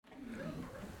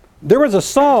There was a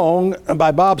song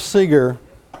by Bob Seger,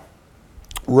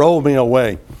 Roll Me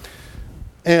Away.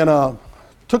 And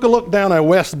took a look down a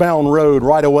westbound road.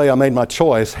 Right away I made my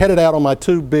choice, headed out on my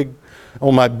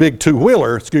big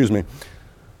two-wheeler,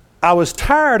 I was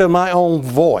tired of my own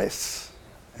voice.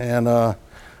 And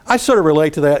I sort of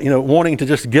relate to that, wanting to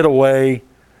just get away.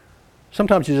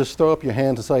 Sometimes you just throw up your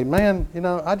hands and say, man,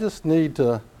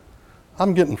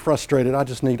 I'm getting frustrated. I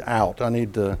just need out.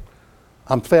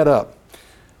 I'm fed up.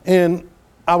 And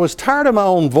I was tired of my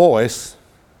own voice.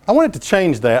 I wanted to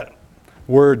change that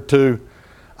word to,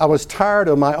 I was tired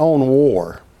of my own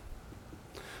war.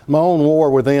 My own war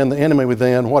within, the enemy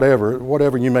within,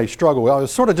 whatever you may struggle with. I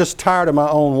was sort of just tired of my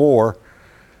own war,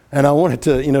 and I wanted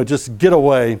to, just get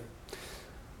away.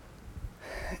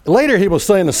 Later he will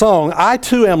say in the song, I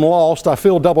too am lost, I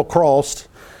feel double-crossed,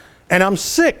 and I'm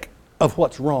sick of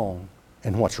what's wrong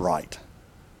and what's right.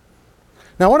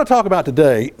 Now I want to talk about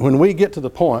today, when we get to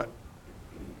the point,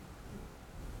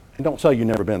 and don't say you've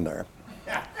never been there,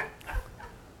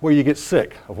 where you get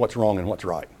sick of what's wrong and what's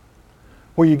right.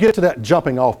 Where you get to that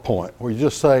jumping off point, where you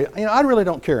just say, I really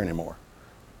don't care anymore.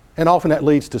 And often that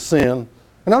leads to sin.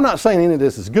 And I'm not saying any of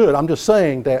this is good, I'm just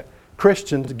saying that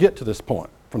Christians get to this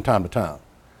point from time to time.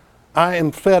 I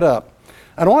am fed up.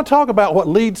 And I want to talk about what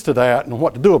leads to that and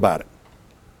what to do about it.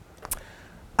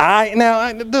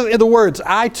 The words,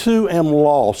 I too am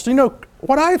lost.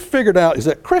 What I figured out is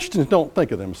that Christians don't think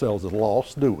of themselves as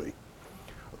lost, do we?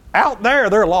 Out there,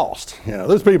 they're lost.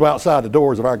 There's people outside the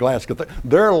doors of our glass cathedral.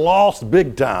 They're lost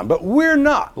big time, but we're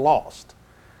not lost.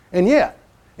 And yet,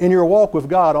 in your walk with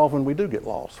God, often we do get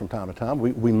lost from time to time.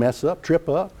 We mess up, trip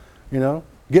up,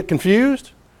 get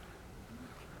confused.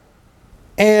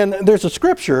 And there's a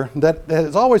scripture that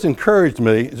has always encouraged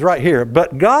me. It's right here.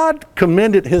 But God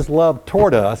commended his love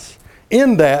toward us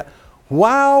in that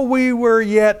while we were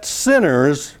yet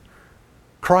sinners,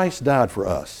 Christ died for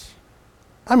us.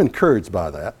 I'm encouraged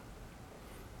by that.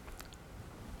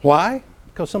 Why?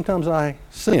 Because sometimes I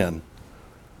sin.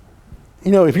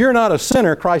 If you're not a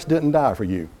sinner, Christ didn't die for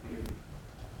you.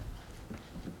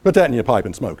 Put that in your pipe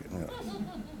and smoke it.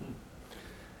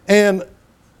 And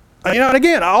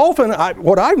again,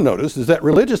 what I've noticed is that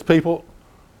religious people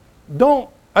the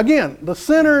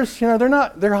sinners,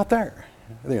 they're out there.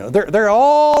 They're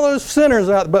all those sinners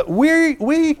out, but we're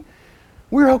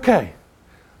okay.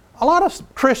 A lot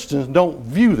of Christians don't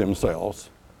view themselves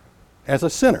as a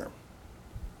sinner.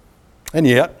 And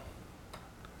yet,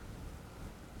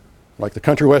 like the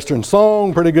country western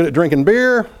song, pretty good at drinking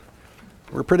beer,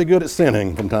 we're pretty good at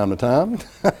sinning from time to time.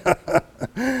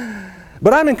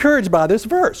 But I'm encouraged by this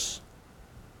verse.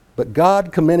 But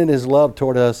God commended his love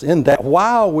toward us in that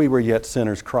while we were yet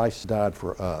sinners, Christ died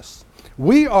for us.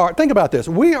 Think about this,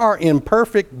 we are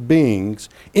imperfect beings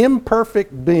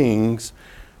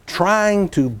trying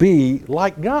to be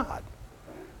like God.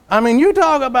 You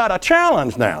talk about a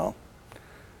challenge now.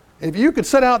 If you could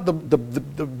set out the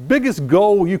biggest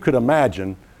goal you could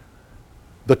imagine,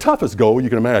 the toughest goal you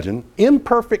can imagine,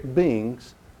 imperfect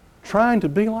beings trying to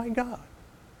be like God,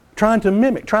 trying to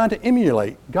mimic, trying to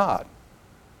emulate God.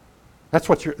 That's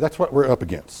what we're up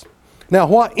against. Now,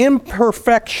 what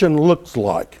imperfection looks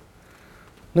like.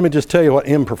 Let me just tell you what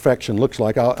imperfection looks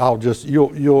like.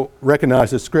 You'll recognize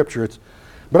this scripture.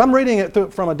 But I'm reading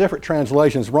it from a different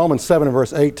translation. It's Romans 7 and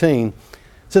verse 18. It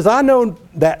says, I know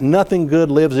that nothing good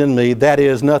lives in me, that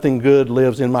is, nothing good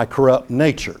lives in my corrupt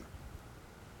nature.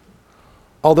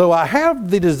 Although I have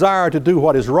the desire to do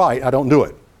what is right, I don't do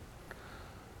it.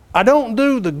 I don't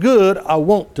do the good I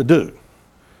want to do.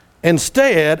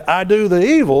 Instead, I do the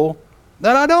evil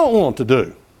that I don't want to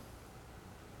do.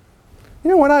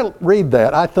 When I read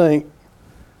that, I think,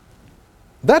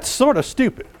 that's sort of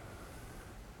stupid.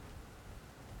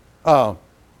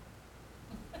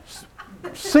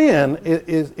 Sin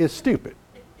is stupid,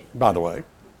 by the way.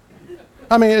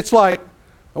 It's like,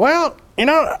 I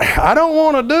don't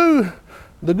want to do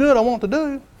the good I want to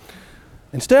do.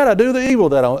 Instead, I do the evil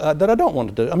that I don't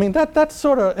want to do. That's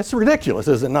sort of, it's ridiculous,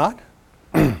 is it not?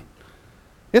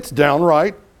 It's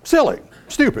downright silly,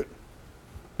 stupid.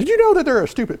 Did you know that there are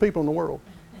stupid people in the world?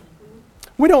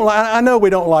 I know we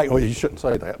don't like, well, you shouldn't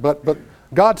say that, but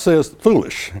God says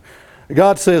foolish.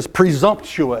 God says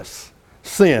presumptuous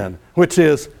sin, which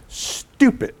is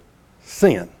stupid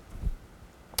sin.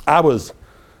 I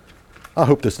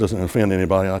hope this doesn't offend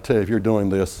anybody. I'll tell you, if you're doing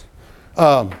this,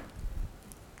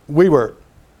 we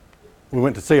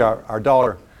went to see our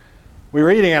daughter. We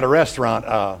were eating at a restaurant,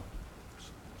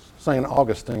 St.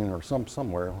 Augustine or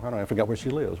somewhere. I don't know, I forgot where she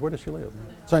lives. Where does she live?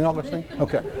 St. Augustine?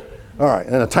 Okay. All right,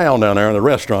 in a town down there in a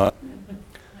restaurant.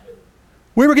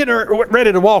 We were getting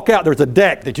ready to walk out. There was a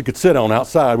deck that you could sit on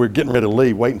outside. We were getting ready to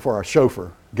leave, waiting for our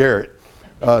chauffeur, Garrett,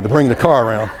 to bring the car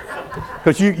around.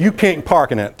 Because you can't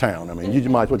park in that town. I mean, you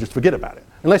might as well just forget about it.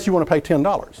 Unless you want to pay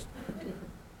 $10.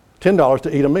 $10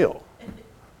 to eat a meal.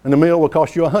 And the meal will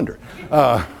cost you $100.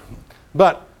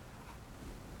 But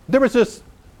there was this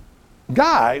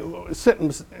guy sitting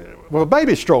with a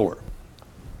baby stroller.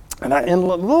 And the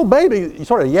little baby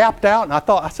sort of yapped out, and I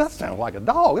thought, that sounds like a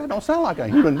dog. That don't sound like a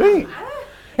human being.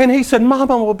 And he said,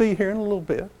 Mama will be here in a little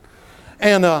bit.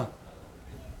 And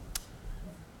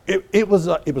it was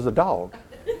a dog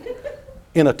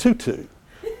in a tutu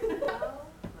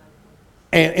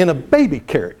and in a baby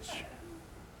carriage.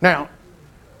 Now,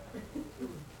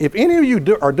 if any of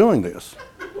you are doing this,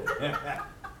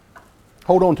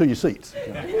 hold on to your seats.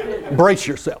 Brace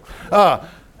yourself.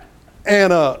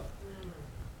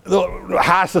 The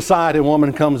high society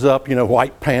woman comes up,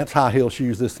 white pants, high heel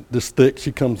shoes, this thick.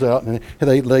 She comes out and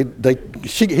he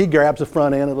grabs the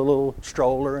front end of the little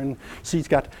stroller and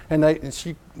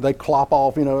they clop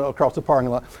off, across the parking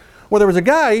lot. Well, there was a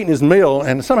guy eating his meal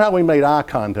and somehow we made eye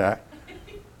contact.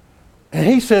 And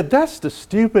he said, "That's the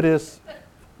stupidest,"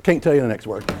 can't tell you the next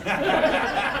word,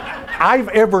 "I've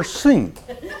ever seen."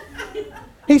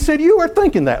 He said, "You were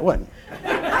thinking that, wasn't you?"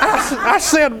 I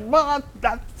said, "Well,"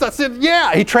 I said,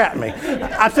 "Yeah." He trapped me.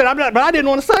 I said, "I'm not," but I didn't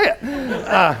want to say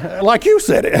it, like you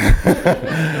said it.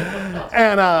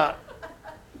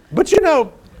 But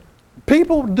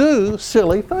people do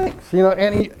silly things,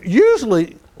 and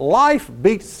usually life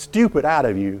beats stupid out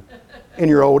of you in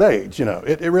your old age.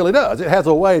 It really does. It has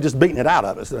a way of just beating it out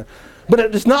of us. But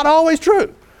it's not always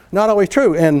true. Not always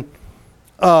true. And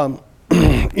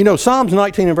Psalms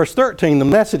 19 and verse 13, the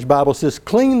Message Bible says,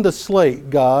 "Clean the slate,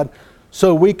 God,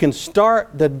 so we can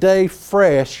start the day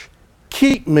fresh.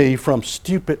 Keep me from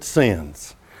stupid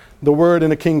sins." The word in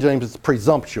the King James is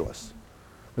presumptuous.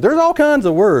 But there's all kinds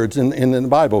of words in the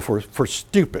Bible for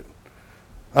stupid.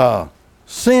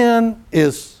 Sin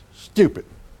is stupid.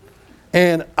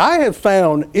 And I have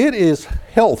found it is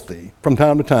healthy from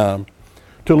time to time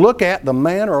to look at the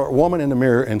man or woman in the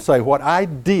mirror and say, what I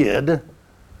did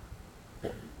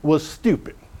was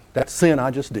stupid. That sin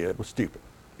I just did was stupid.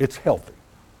 It's healthy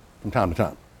from time to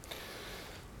time.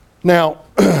 Now,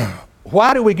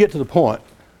 why do we get to the point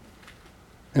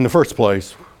in the first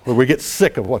place where we get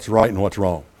sick of what's right and what's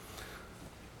wrong?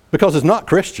 Because it's not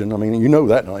Christian. I mean, you know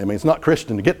that. I mean, it's not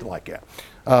Christian to get like that.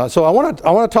 So I want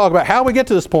to talk about how we get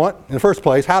to this point in the first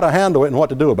place, how to handle it, and what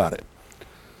to do about it.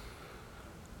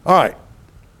 All right.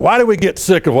 Why do we get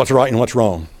sick of what's right and what's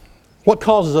wrong? What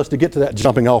causes us to get to that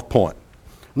jumping off point?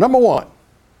 Number one,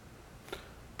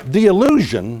 the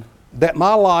illusion that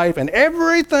my life and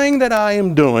everything that I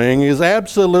am doing is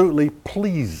absolutely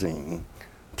pleasing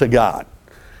to God.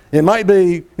 It might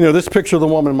be, this picture of the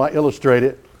woman might illustrate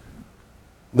it.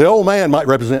 The old man might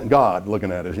represent God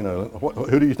looking at it,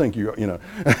 who do you think you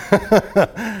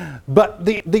are, But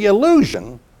the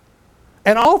illusion,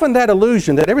 and often that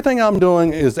illusion that everything I'm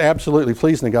doing is absolutely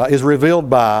pleasing to God is revealed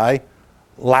by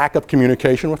lack of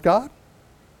communication with God,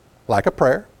 lack of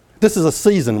prayer. This is a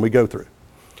season we go through.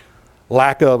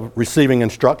 Lack of receiving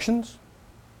instructions.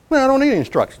 Well, I don't need any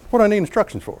instructions. What do I need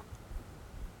instructions for?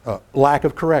 Lack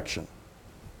of correction.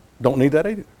 Don't need that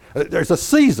either. There's a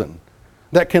season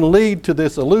that can lead to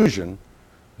this illusion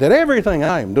that everything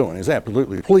I am doing is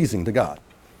absolutely pleasing to God.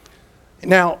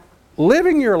 Now,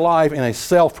 living your life in a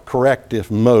self-corrective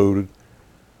mode,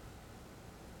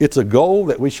 it's a goal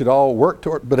that we should all work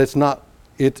toward, but it's not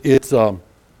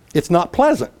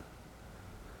pleasant.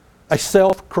 A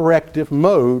self-corrective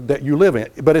mode that you live in.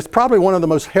 But it's probably one of the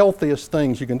most healthiest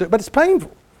things you can do. But it's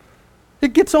painful.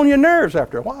 It gets on your nerves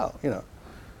after a while,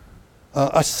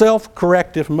 A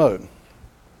self-corrective mode.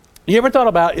 You ever thought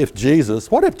about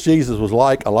what if Jesus was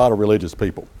like a lot of religious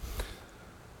people?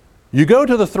 You go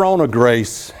to the throne of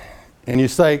grace and you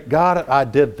say, God, I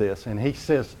did this. And he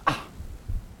says,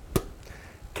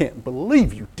 can't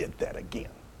believe you did that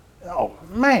again. Oh,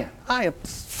 man, I am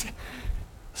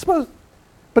supposed.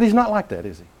 But he's not like that,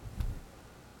 is he?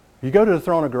 You go to the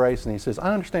throne of grace and he says,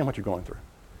 I understand what you're going through.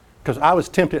 Because I was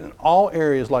tempted in all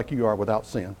areas like you are without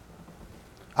sin.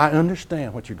 I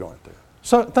understand what you're going through.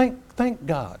 So thank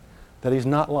God that he's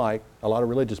not like a lot of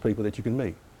religious people that you can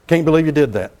meet. Can't believe you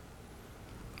did that.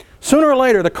 Sooner or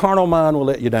later, the carnal mind will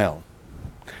let you down.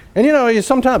 And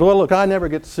sometimes, look, I never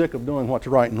get sick of doing what's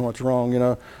right and what's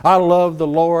wrong, I love the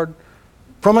Lord.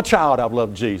 From a child, I've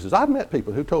loved Jesus. I've met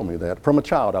people who told me that. From a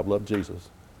child, I've loved Jesus.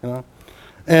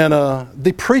 And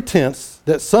the pretense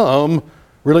that some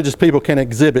religious people can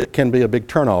exhibit can be a big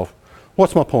turnoff.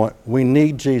 What's my point? We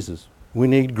need Jesus. We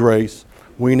need grace.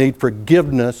 We need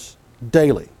forgiveness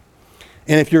daily.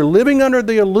 And if you're living under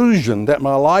the illusion that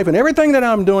my life and everything that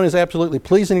I'm doing is absolutely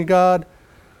pleasing to God,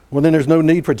 well, then there's no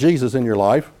need for Jesus in your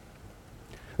life.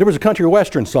 There was a country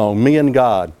western song, Me and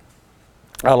God.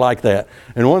 I like that.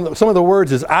 And some of the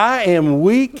words is, I am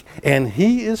weak and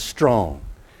He is strong.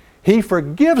 He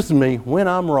forgives me when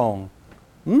I'm wrong.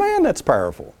 Man, that's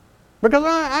powerful. Because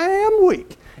I am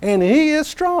weak and He is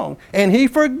strong. And He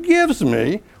forgives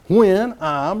me when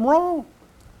I'm wrong.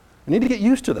 I need to get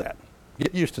used to that.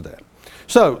 Get used to that.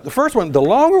 So the first one, the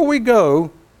longer we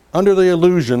go under the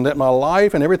illusion that my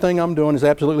life and everything I'm doing is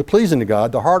absolutely pleasing to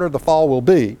God, the harder the fall will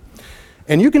be.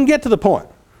 And you can get to the point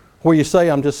where you say,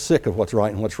 I'm just sick of what's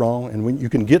right and what's wrong. And when you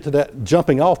can get to that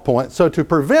jumping off point. So to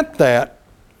prevent that,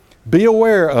 be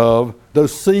aware of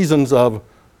those seasons of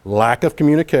lack of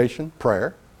communication,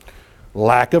 prayer,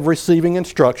 lack of receiving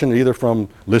instruction, either from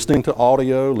listening to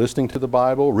audio, listening to the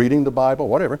Bible, reading the Bible,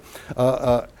 whatever.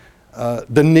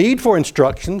 The need for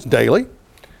instructions daily,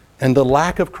 and the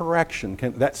lack of correction.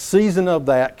 That season of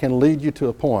that can lead you to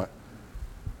a point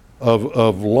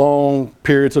of long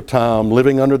periods of time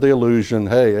living under the illusion,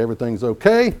 hey, everything's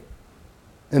okay,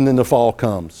 and then the fall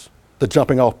comes. The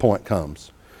jumping off point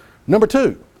comes. Number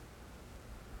 2,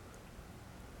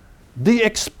 the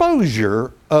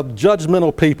exposure of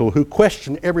judgmental people who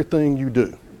question everything you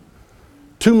do.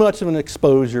 Too much of an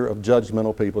exposure of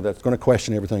judgmental people that's going to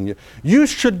question everything you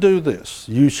should do this,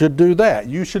 you should do that,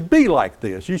 you should be like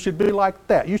this, you should be like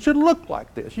that, you should look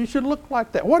like this, you should look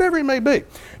like that, whatever it may be.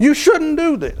 You shouldn't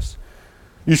do this,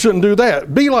 you shouldn't do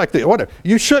that, be like this, whatever.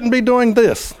 You shouldn't be doing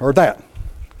this or that.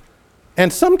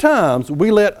 And sometimes we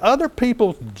let other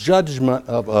people's judgment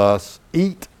of us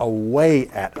eat away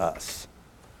at us.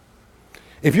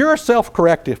 If you're a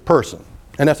self-corrective person,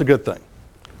 and that's a good thing,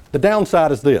 the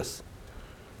downside is this.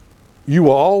 You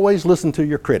will always listen to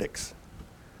your critics.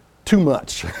 Too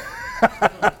much.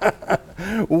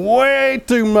 Way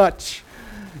too much.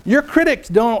 Your critics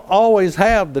don't always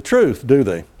have the truth, do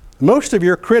they? Most of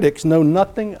your critics know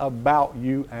nothing about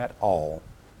you at all.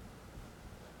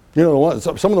 You know,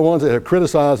 some of the ones that have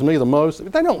criticized me the most,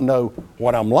 they don't know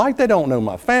what I'm like. They don't know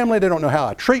my family. They don't know how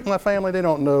I treat my family. They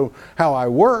don't know how I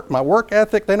work, my work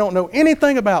ethic. They don't know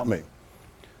anything about me.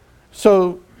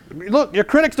 So, look, your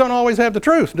critics don't always have the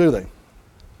truth, do they?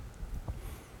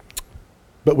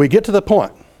 But we get to the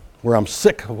point where I'm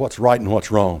sick of what's right and what's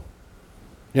wrong.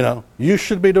 You know, you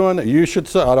should be doing that. You should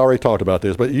say, I'd already talked about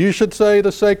this, but you should say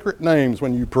the sacred names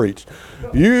when you preach.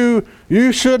 You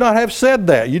should not have said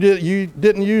that. You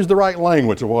didn't use the right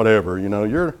language or whatever. You know,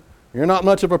 you're not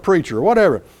much of a preacher or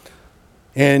whatever.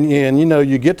 And you know,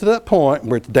 you get to that point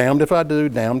where it's damned if I do,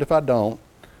 damned if I don't,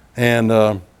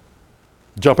 and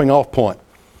jumping off point.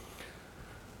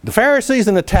 The Pharisees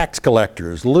and the tax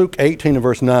collectors, Luke 18 and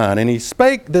verse 9, and he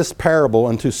spake this parable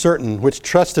unto certain which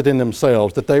trusted in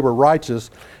themselves that they were righteous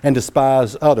and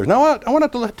despised others. Now I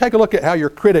want to take a look at how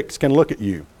your critics can look at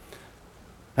you.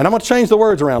 And I'm going to change the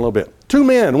words around a little bit. 2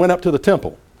 men went up to the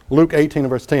temple, Luke 18 and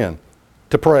verse 10,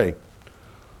 to pray.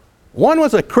 One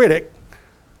was a critic,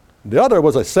 the other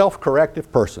was a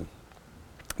self-corrective person.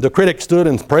 The critic stood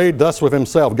and prayed thus with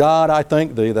himself, God, I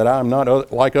thank thee that I am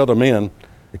not like other men,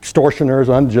 extortioners,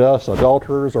 unjust,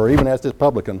 adulterers, or even as this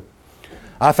publican.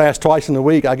 I fast twice in the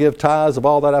week. I give tithes of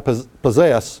all that I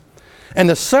possess. And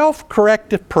the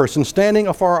self-corrective person standing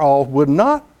afar off would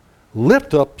not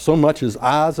lift up so much his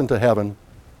eyes into heaven,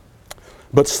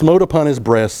 but smote upon his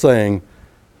breast, saying,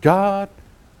 God,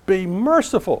 be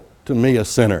merciful to me, a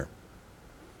sinner.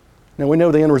 Now we know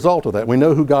the end result of that. We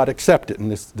know who God accepted in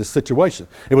this situation.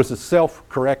 It was a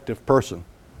self-corrective person.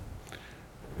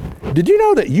 Did you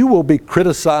know that you will be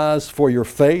criticized for your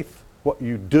faith, what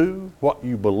you do, what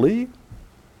you believe?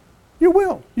 You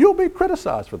will. You'll be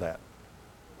criticized for that.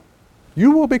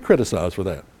 You will be criticized for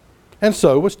that. And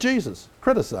so was Jesus,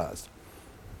 criticized.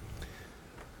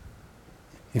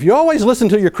 If you always listen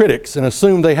to your critics and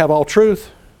assume they have all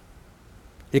truth,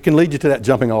 it can lead you to that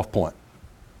jumping off point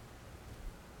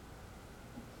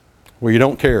where you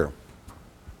don't care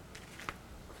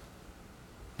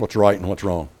what's right and what's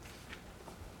wrong.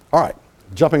 All right,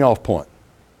 jumping off point.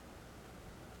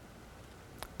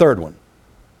 Third one.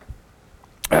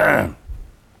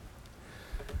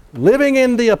 Living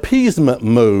in the appeasement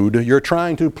mode, you're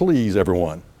trying to please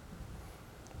everyone.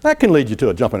 That can lead you to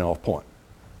a jumping off point,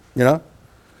 you know?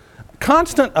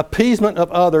 Constant appeasement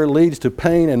of others leads to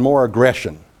pain and more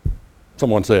aggression,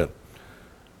 someone said.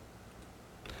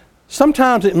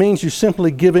 Sometimes it means you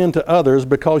simply give in to others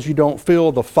because you don't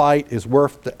feel the fight is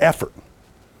worth the effort.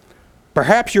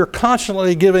 Perhaps you're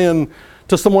constantly giving in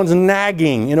to someone's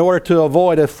nagging in order to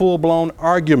avoid a full-blown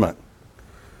argument.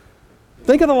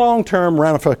 Think of the long-term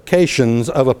ramifications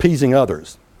of appeasing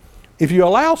others. If you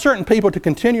allow certain people to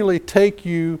continually take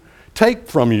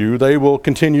from you, they will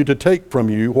continue to take from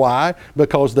you. Why?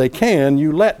 Because they can,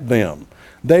 you let them.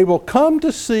 They will come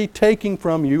to see taking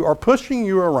from you or pushing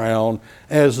you around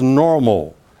as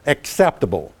normal,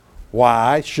 acceptable.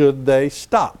 Why should they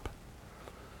stop?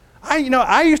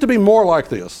 I used to be more like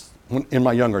this in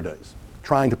my younger days,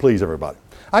 trying to please everybody.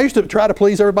 I used to try to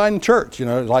please everybody in church.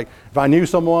 Like if I knew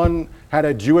someone had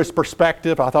a Jewish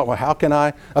perspective, I thought, well, how can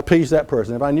I appease that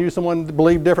person? If I knew someone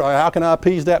believed differently, how can I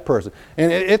appease that person? And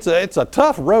it's a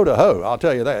tough row to hoe, I'll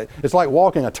tell you that. It's like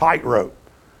walking a tightrope.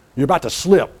 You're about to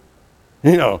slip,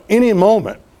 any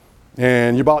moment.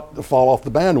 And you're about to fall off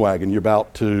the bandwagon. You're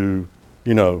about to,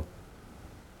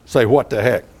 say, what the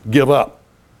heck, give up.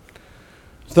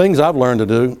 Things I've learned to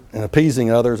do in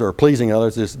appeasing others or pleasing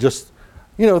others is just,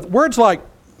 words like,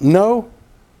 no,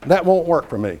 that won't work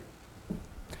for me.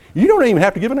 You don't even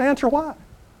have to give an answer why.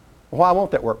 Why won't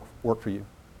that work for you?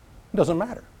 It doesn't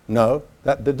matter. No,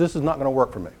 this is not going to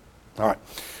work for me. All right.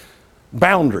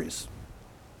 Boundaries.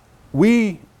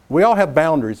 We all have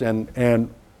boundaries,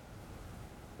 and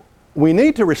we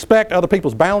need to respect other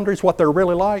people's boundaries, what they're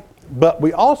really like, but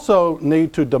we also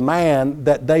need to demand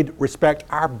that they respect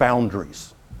our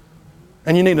boundaries.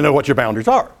 And you need to know what your boundaries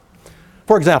are.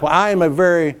 For example, I am a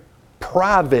very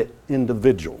private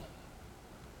individual.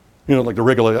 Like the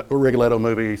Rigoletto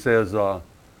movie, he says, the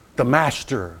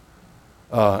master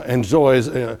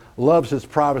loves his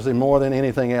privacy more than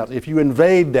anything else. If you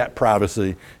invade that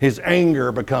privacy, his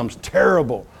anger becomes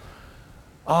terrible.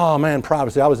 Oh man,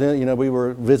 privacy. We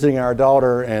were visiting our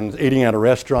daughter and eating at a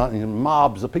restaurant, and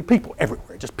mobs of people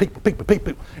everywhere, just people.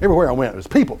 Everywhere I went, it was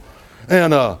people.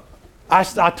 And I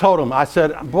told him, I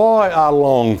said, boy, I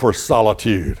long for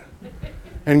solitude.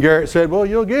 And Garrett said, well,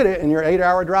 you'll get it in your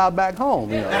 8-hour drive back home.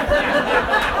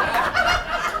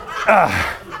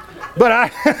 But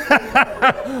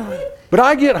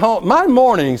I get home. My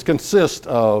mornings consist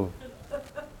of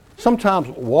sometimes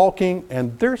walking,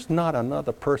 and there's not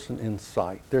another person in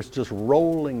sight. There's just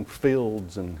rolling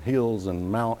fields and hills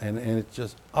and mountains, and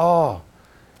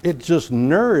it just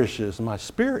nourishes my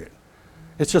spirit.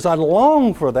 It's just I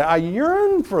long for that. I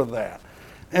yearn for that.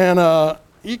 And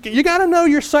you got to know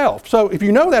yourself. So if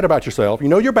you know that about yourself, you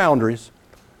know your boundaries,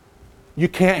 you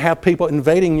can't have people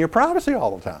invading your privacy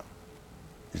all the time.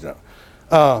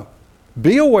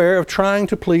 Be aware of trying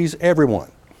to please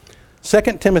everyone. 2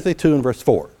 Timothy 2 and verse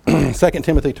 4. 2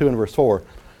 Timothy 2 and verse 4.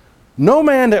 No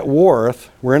man that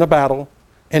warreth, we're in a battle,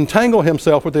 entangle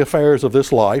himself with the affairs of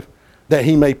this life, that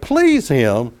he may please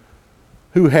him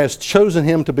who has chosen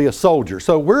him to be a soldier.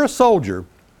 So we're a soldier.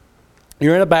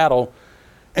 You're in a battle.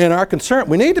 And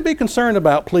we need to be concerned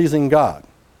about pleasing God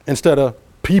instead of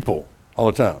people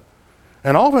all the time.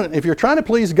 And often, if you're trying to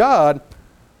please God,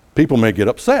 people may get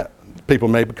upset. People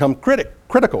may become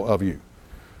critical of you.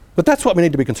 But that's what we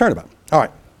need to be concerned about. All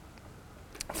right.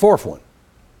 Fourth one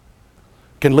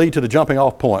can lead to the jumping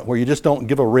off point where you just don't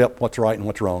give a rip what's right and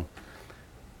what's wrong.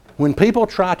 When people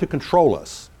try to control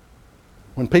us,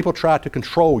 when people try to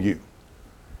control you,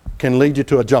 can lead you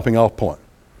to a jumping off point.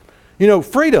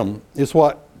 Freedom is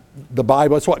what the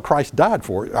Bible, it's what Christ died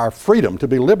for, our freedom to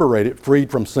be liberated,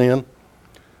 freed from sin.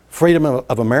 Freedom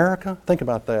of America, think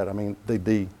about that. I mean,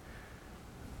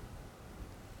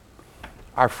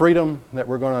 our freedom that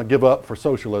we're going to give up for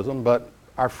socialism, but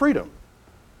our freedom,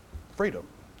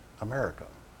 America,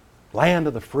 land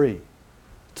of the free.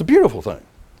 It's a beautiful thing.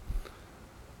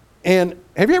 And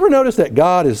have you ever noticed that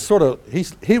God is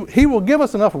he will give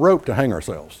us enough rope to hang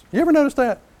ourselves? You ever notice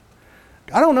that?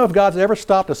 I don't know if God's ever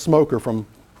stopped a smoker from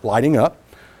lighting up.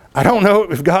 I don't know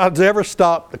if God's ever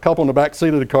stopped a couple in the back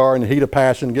seat of the car in the heat of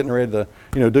passion, getting ready to,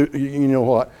 do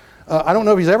what. I don't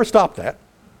know if he's ever stopped that,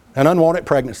 an unwanted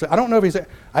pregnancy. I don't know if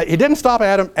he didn't stop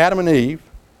Adam and Eve,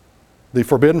 the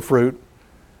forbidden fruit.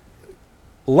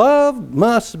 Love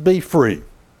must be free.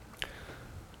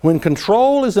 When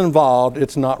control is involved,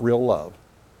 it's not real love.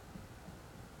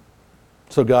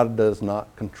 So God does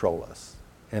not control us.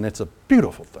 And it's a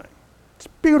beautiful thing. It's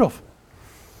beautiful.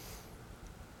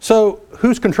 So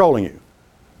who's controlling you?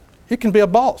 It can be a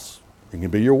boss. It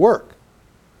can be your work.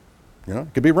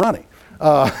 It could be Ronnie.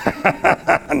 Ronnie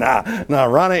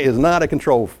is not a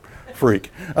control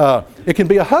freak. It can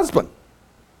be a husband.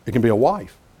 It can be a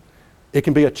wife. It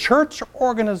can be a church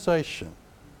organization.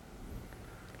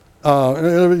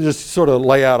 Let me just sort of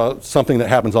lay out something that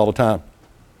happens all the time.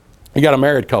 You got a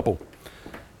married couple,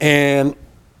 and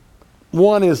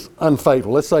one is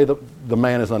unfaithful. Let's say the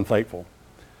man is unfaithful.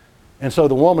 And so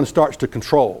the woman starts to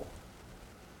control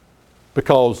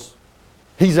because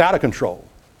he's out of control.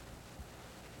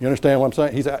 You understand what I'm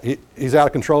saying? He's out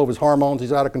of control of his hormones.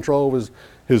 He's out of control of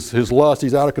his lust.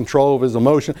 He's out of control of his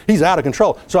emotion. He's out of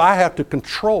control. So I have to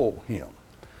control him.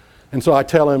 And so I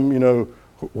tell him,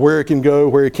 where he can go,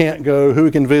 where he can't go, who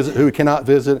he can visit, who he cannot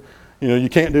visit. You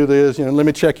can't do this. Let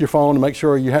me check your phone to make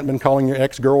sure you haven't been calling your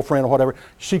ex-girlfriend or whatever.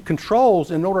 She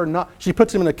controls she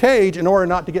puts him in a cage in order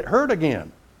not to get hurt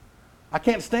again. I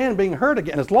can't stand being hurt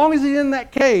again. As long as he's in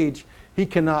that cage, he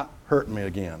cannot hurt me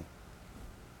again.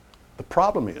 The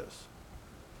problem is,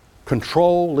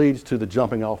 control leads to the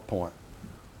jumping off point,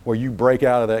 where you break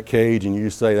out of that cage and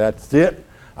you say, that's it,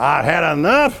 I've had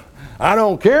enough, I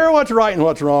don't care what's right and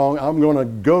what's wrong, I'm going to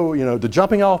go, the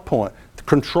jumping off point.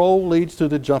 Control leads to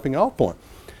the jumping off point.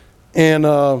 And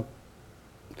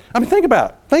think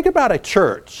about it. Think about a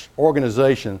church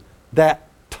organization that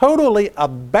totally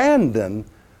abandoned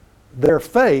their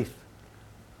faith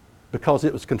because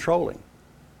it was controlling.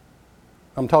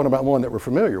 I'm talking about one that we're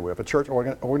familiar with, a church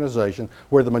organization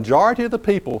where the majority of the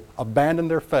people abandoned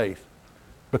their faith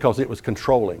because it was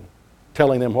controlling,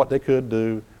 telling them what they could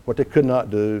do, what they could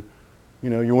not do.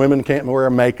 Your women can't wear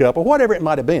makeup or whatever it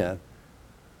might have been.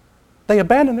 They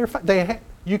abandoned their faith.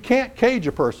 You can't cage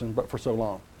a person but for so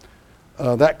long.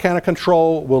 That kind of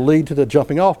control will lead to the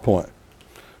jumping off point.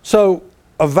 So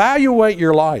evaluate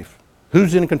your life.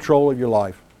 Who's in control of your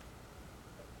life?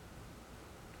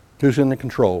 Who's in the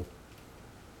control?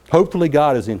 Hopefully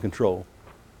God is in control.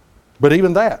 But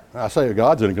even that, I say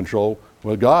God's in control.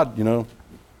 Well, God,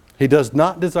 He does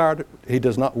not He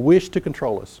does not wish to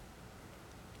control us.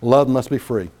 Love must be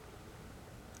free.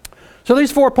 So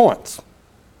these 4 points.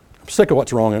 I'm sick of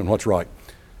what's wrong and what's right.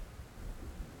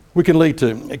 It can lead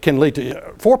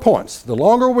to 4 points. The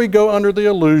longer we go under the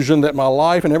illusion that my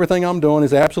life and everything I'm doing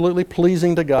is absolutely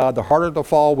pleasing to God, the harder the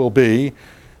fall will be.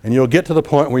 And you'll get to the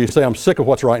point where you say, I'm sick of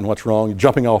what's right and what's wrong,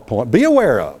 jumping off point. Be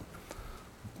aware of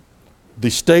the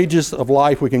stages of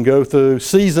life we can go through,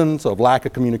 seasons of lack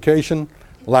of communication,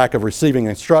 lack of receiving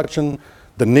instruction,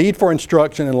 the need for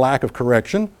instruction and lack of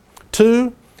correction.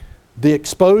 2, the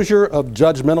exposure of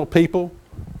judgmental people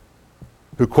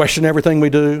who question everything we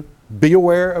do. Be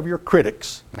aware of your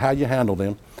critics and how you handle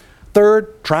them.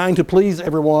 3rd, trying to please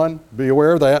everyone. Be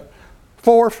aware of that.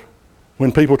 4th,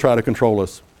 when people try to control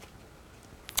us.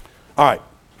 All right,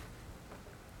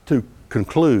 to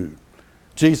conclude,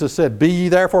 Jesus said, be ye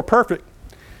therefore perfect,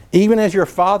 even as your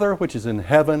Father which is in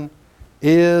heaven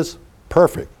is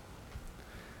perfect.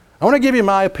 I want to give you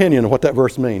my opinion of what that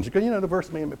verse means. Because, the verse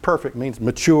perfect means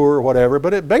mature or whatever,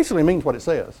 but it basically means what it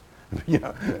says.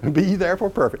 Be ye therefore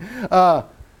perfect.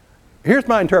 Here's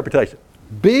my interpretation.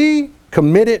 Be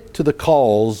committed to the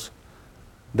cause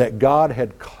that God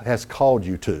has called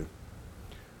you to.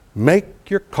 Make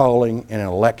your calling and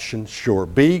election sure.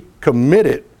 Be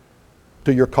committed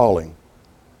to your calling.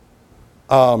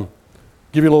 Give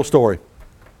you a little story.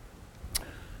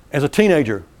 As a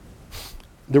teenager,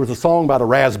 there was a song by the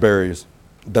Raspberries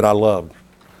that I loved.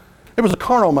 It was a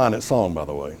carnal-minded song, by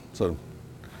the way. So,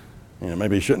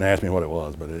 maybe you shouldn't ask me what it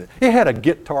was, but it had a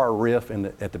guitar riff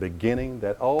at the beginning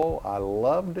that, I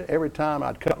loved it. Every time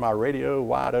I'd cut my radio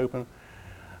wide open.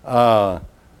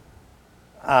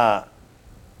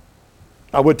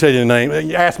 I would tell you the name.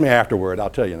 You ask me afterward, I'll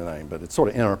tell you the name, but it's sort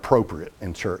of inappropriate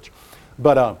in church.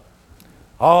 But,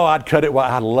 I'd cut it wide.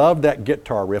 I loved that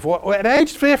guitar riff. Well, at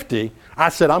age 50, I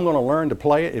said, I'm going to learn to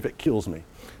play it if it kills me.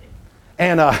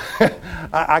 And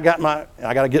I got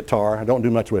a guitar. I don't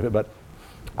do much with it, but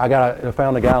I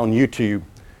found a guy on YouTube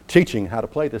teaching how to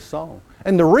play this song.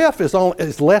 And the riff is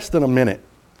less than a minute.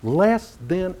 Less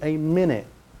than a minute.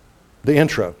 The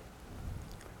intro.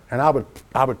 And I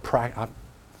would practice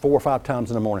 4 or 5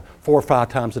 times in the morning, 4 or 5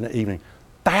 times in the evening.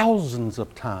 Thousands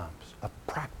of times of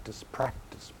practice.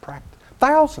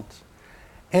 Thousands.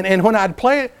 And when I'd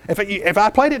play it, if I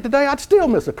played it today, I'd still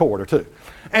miss a chord or two.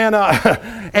 And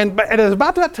it was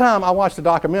about that time I watched a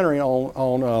documentary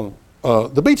on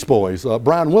the Beach Boys,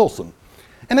 Brian Wilson.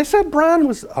 And they said Brian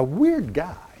was a weird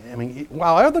guy. I mean,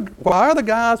 while other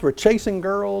guys were chasing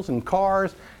girls and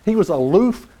cars, he was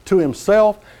aloof to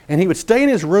himself, and he would stay in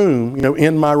his room,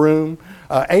 in my room,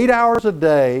 8 hours a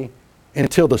day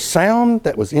until the sound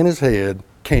that was in his head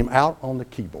came out on the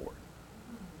keyboard.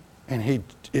 And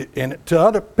to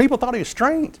other people thought he was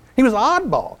strange. He was an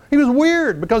oddball. He was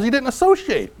weird because he didn't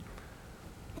associate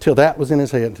till that was in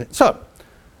his head. So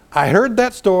I heard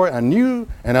that story. I knew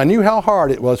how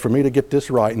hard it was for me to get this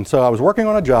right. And so I was working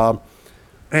on a job,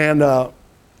 and the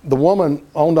woman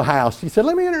owned the house. She said,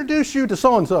 "Let me introduce you to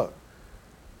so-and-so."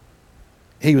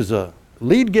 He was a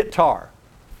lead guitar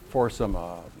for some,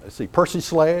 Percy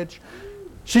Sledge.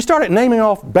 She started naming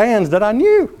off bands that I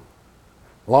knew.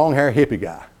 Long hair hippie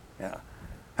guy. Yeah.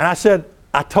 And I said,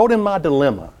 I told him my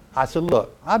dilemma. I said,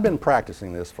 look, I've been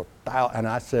practicing this and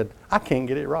I said, I can't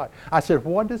get it right. I said,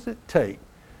 what does it take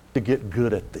to get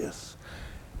good at this?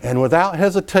 And without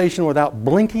hesitation, without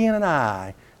blinking an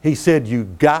eye, he said, you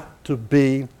got to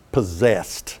be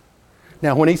possessed.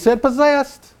 Now, when he said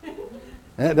possessed,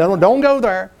 don't go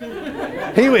there.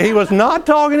 He was not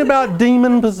talking about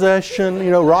demon possession,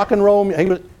 rock and roll.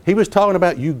 He was talking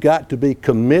about you got to be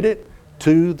committed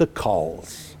to the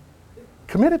cause.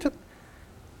 Committed to.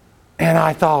 And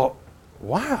I thought,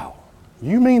 wow,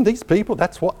 you mean these people,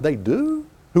 that's what they do,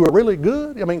 who are really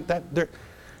good? I mean,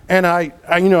 and I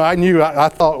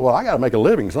thought, well, I got to make a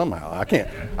living somehow. I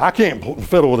can't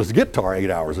fiddle with this guitar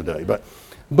 8 hours a day. But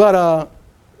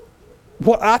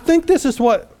what I think this is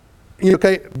what,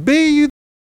 be you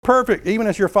perfect, even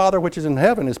as your Father which is in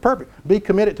heaven is perfect. Be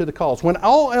committed to the cause. When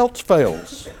all else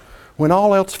fails,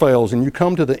 and you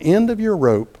come to the end of your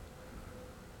rope,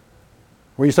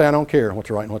 where you say, I don't care what's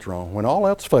right and what's wrong. When all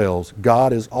else fails,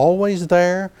 God is always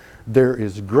there. There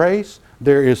is grace.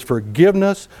 There is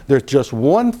forgiveness. There's just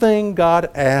one thing God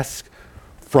asks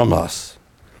from us.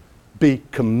 Be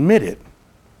committed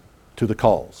to the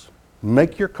cause.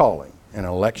 Make your calling and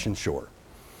election sure.